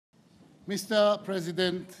Mr.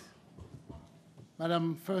 President,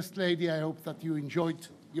 Madam First Lady, I hope that you enjoyed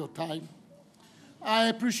your time. I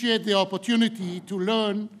appreciate the opportunity to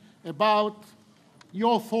learn about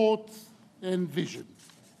your thoughts and visions.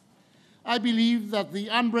 I believe that the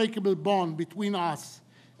unbreakable bond between us,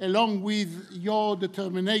 along with your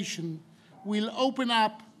determination, will open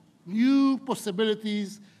up new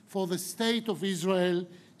possibilities for the State of Israel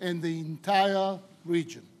and the entire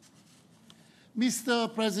region.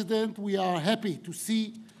 Mr. President, we are happy to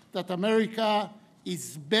see that America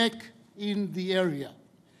is back in the area.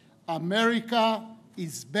 America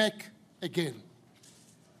is back again.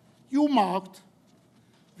 You marked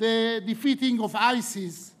the defeating of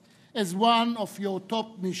ISIS as one of your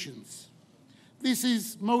top missions. This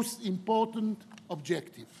is most important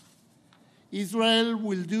objective. Israel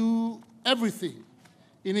will do everything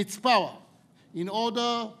in its power in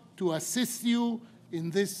order to assist you in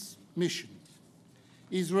this mission.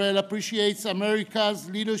 Israel appreciates America's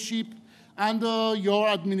leadership under your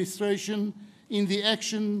administration in the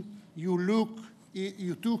action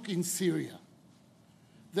you took in Syria.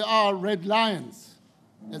 There are red lines,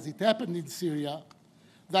 as it happened in Syria,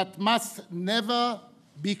 that must never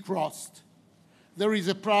be crossed. There is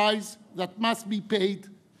a price that must be paid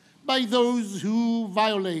by those who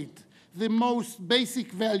violate the most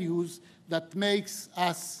basic values that makes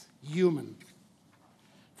us human.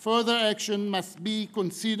 Further action must be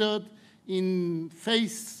considered in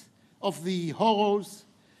face of the horrors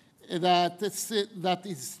that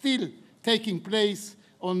is still taking place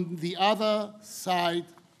on the other side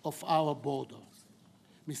of our border.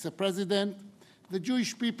 Mr. President, the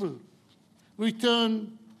Jewish people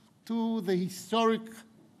returned to the historic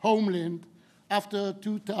homeland after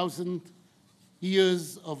 2,000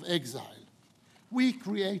 years of exile. We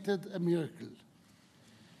created a miracle,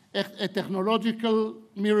 a technological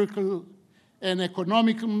miracle, an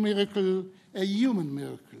economical miracle, a human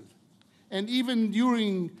miracle. And even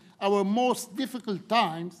during our most difficult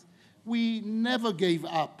times, we never gave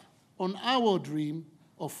up on our dream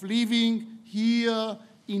of living here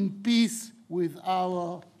in peace with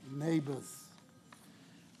our neighbors.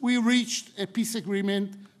 We reached a peace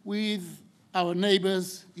agreement with our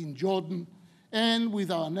neighbors in Jordan and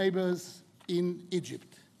with our neighbors in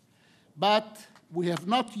Egypt. But we have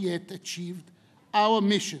not yet achieved our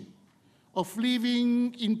mission of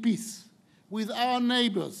living in peace with our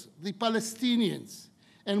neighbors, the Palestinians,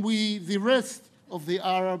 and with the rest of the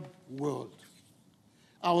Arab world.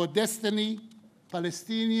 Our destiny,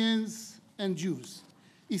 Palestinians and Jews,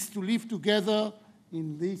 is to live together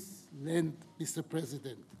in this land, Mr.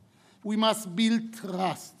 President. We must build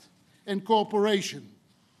trust and cooperation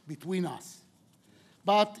between us.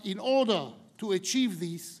 But in order to achieve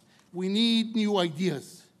this, we need new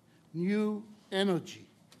ideas, new energy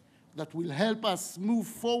that will help us move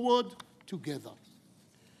forward together.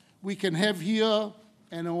 We can have here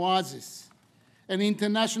an oasis, an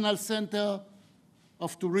international center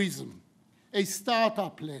of tourism, a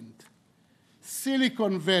startup land,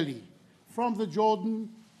 Silicon Valley, from the Jordan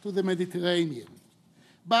to the Mediterranean.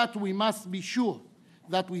 But we must be sure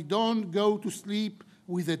that we don't go to sleep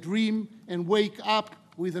with a dream and wake up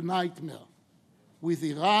with a nightmare, with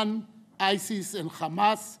Iran, ISIS, and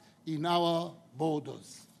Hamas in our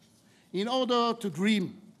borders. In order to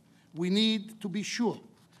dream, we need to be sure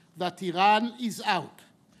that Iran is out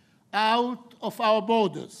of our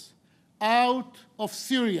borders, out of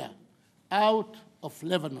Syria, out of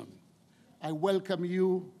Lebanon. I welcome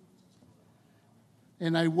you,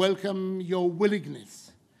 and I welcome your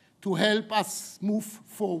willingness to help us move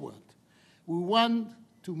forward. We want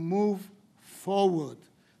to move forward.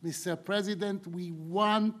 Mr. President, we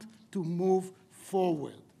want to move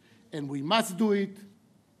forward, and we must do it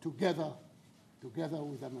together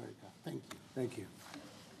with America. Thank you. Thank you.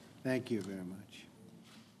 Thank you very much.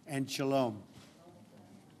 And shalom.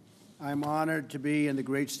 I'm honored to be in the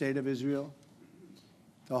great state of Israel,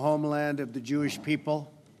 the homeland of the Jewish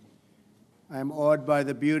people. I'm awed by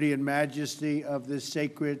the beauty and majesty of this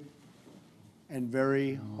sacred and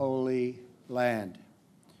very holy land.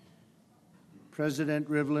 President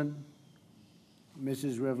Rivlin,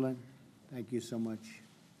 Mrs. Rivlin, thank you so much.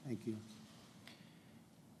 Thank you.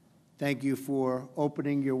 Thank you for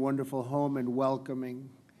opening your wonderful home and welcoming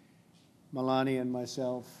Melania and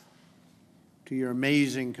myself to your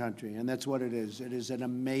amazing country. And that's what it is. It is an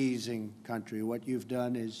amazing country. What you've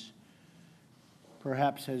done is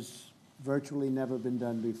perhaps has virtually never been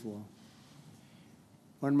done before.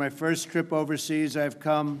 On my first trip overseas, I've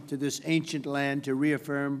come to this ancient land to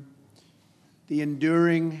reaffirm the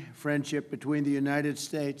enduring friendship between the United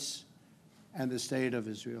States and the State of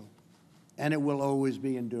Israel. And it will always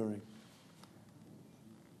be enduring.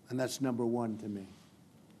 and that's number one to me.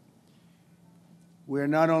 We are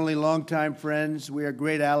not only longtime friends, we are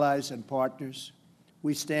great allies and partners.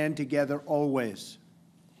 We stand together always.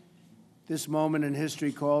 This moment in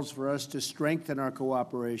history calls for us to strengthen our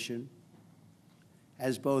cooperation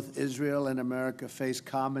as both Israel and America face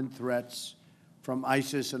common threats from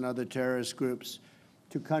ISIS and other terrorist groups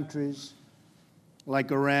to countries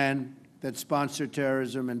like Iran that sponsor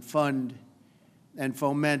terrorism and fund and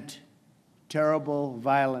foment terrible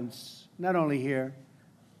violence, not only here,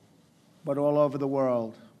 but all over the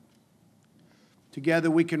world.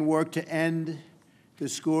 Together we can work to end the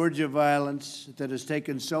scourge of violence that has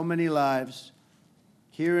taken so many lives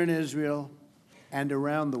here in Israel and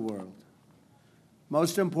around the world.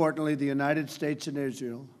 Most importantly, the United States and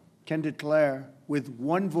Israel can declare with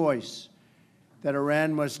one voice that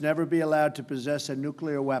Iran must never be allowed to possess a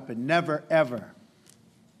nuclear weapon, never, ever,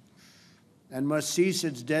 and must cease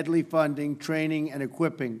its deadly funding, training, and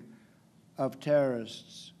equipping of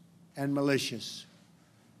terrorists and militias.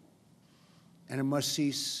 And it must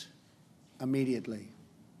cease immediately.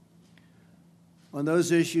 On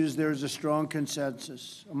those issues, there is a strong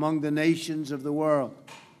consensus among the nations of the world,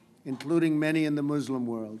 including many in the Muslim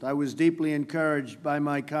world. I was deeply encouraged by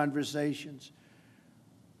my conversations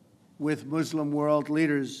with Muslim world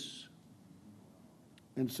leaders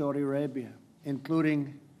in Saudi Arabia,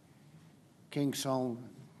 including King Salman,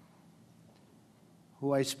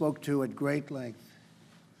 who I spoke to at great length.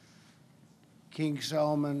 King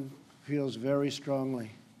Salman feels very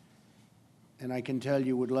strongly, and I can tell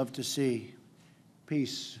you would love to see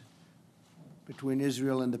peace between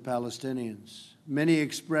Israel and the Palestinians. Many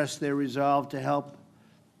expressed their resolve to help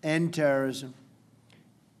end terrorism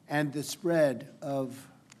and the spread of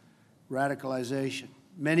radicalization.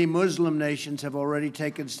 Many Muslim nations have already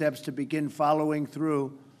taken steps to begin following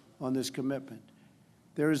through on this commitment.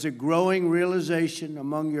 There is a growing realization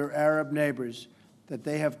among your Arab neighbors that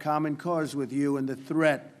they have common cause with you in the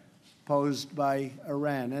threat posed by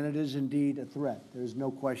Iran, and it is indeed a threat. There's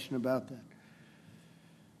no question about that.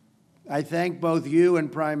 I thank both you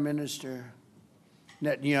and Prime Minister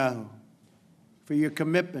Netanyahu for your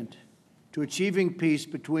commitment to achieving peace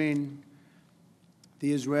between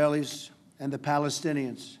the Israelis and the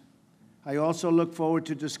Palestinians. I also look forward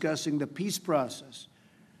to discussing the peace process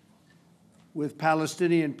with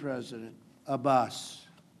Palestinian President Abbas.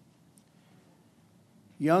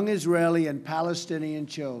 Young Israeli and Palestinian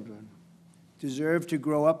children deserve to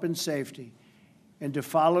grow up in safety and to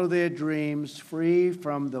follow their dreams free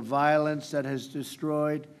from the violence that has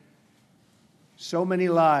destroyed so many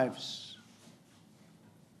lives.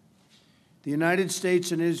 The United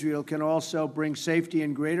States and Israel can also bring safety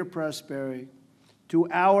and greater prosperity to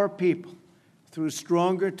our people through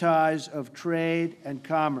stronger ties of trade and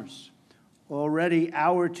commerce. Already,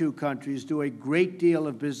 our two countries do a great deal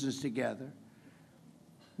of business together.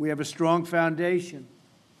 We have a strong foundation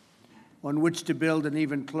on which to build an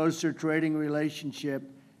even closer trading relationship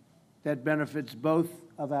that benefits both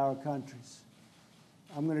of our countries.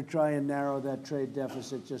 I'm going to try and narrow that trade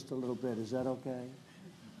deficit just a little bit. Is that okay?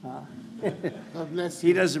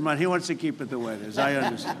 He doesn't mind. He wants to keep it the way it is. I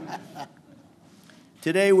understand.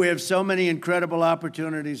 Today, we have so many incredible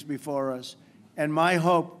opportunities before us, and my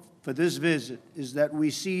hope for this visit is that we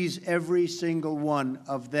seize every single one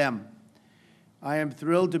of them. I am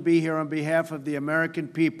thrilled to be here on behalf of the American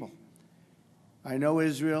people. I know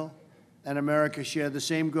Israel and America share the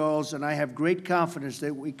same goals, and I have great confidence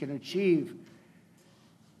that we can achieve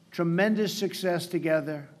tremendous success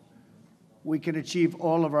together. We can achieve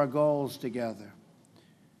all of our goals together.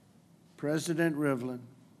 President Rivlin,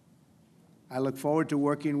 I look forward to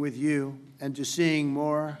working with you and to seeing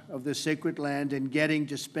more of the sacred land and getting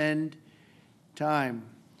to spend time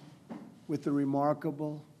with the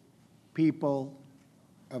remarkable people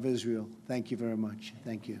of Israel. Thank you very much.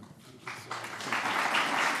 Thank you.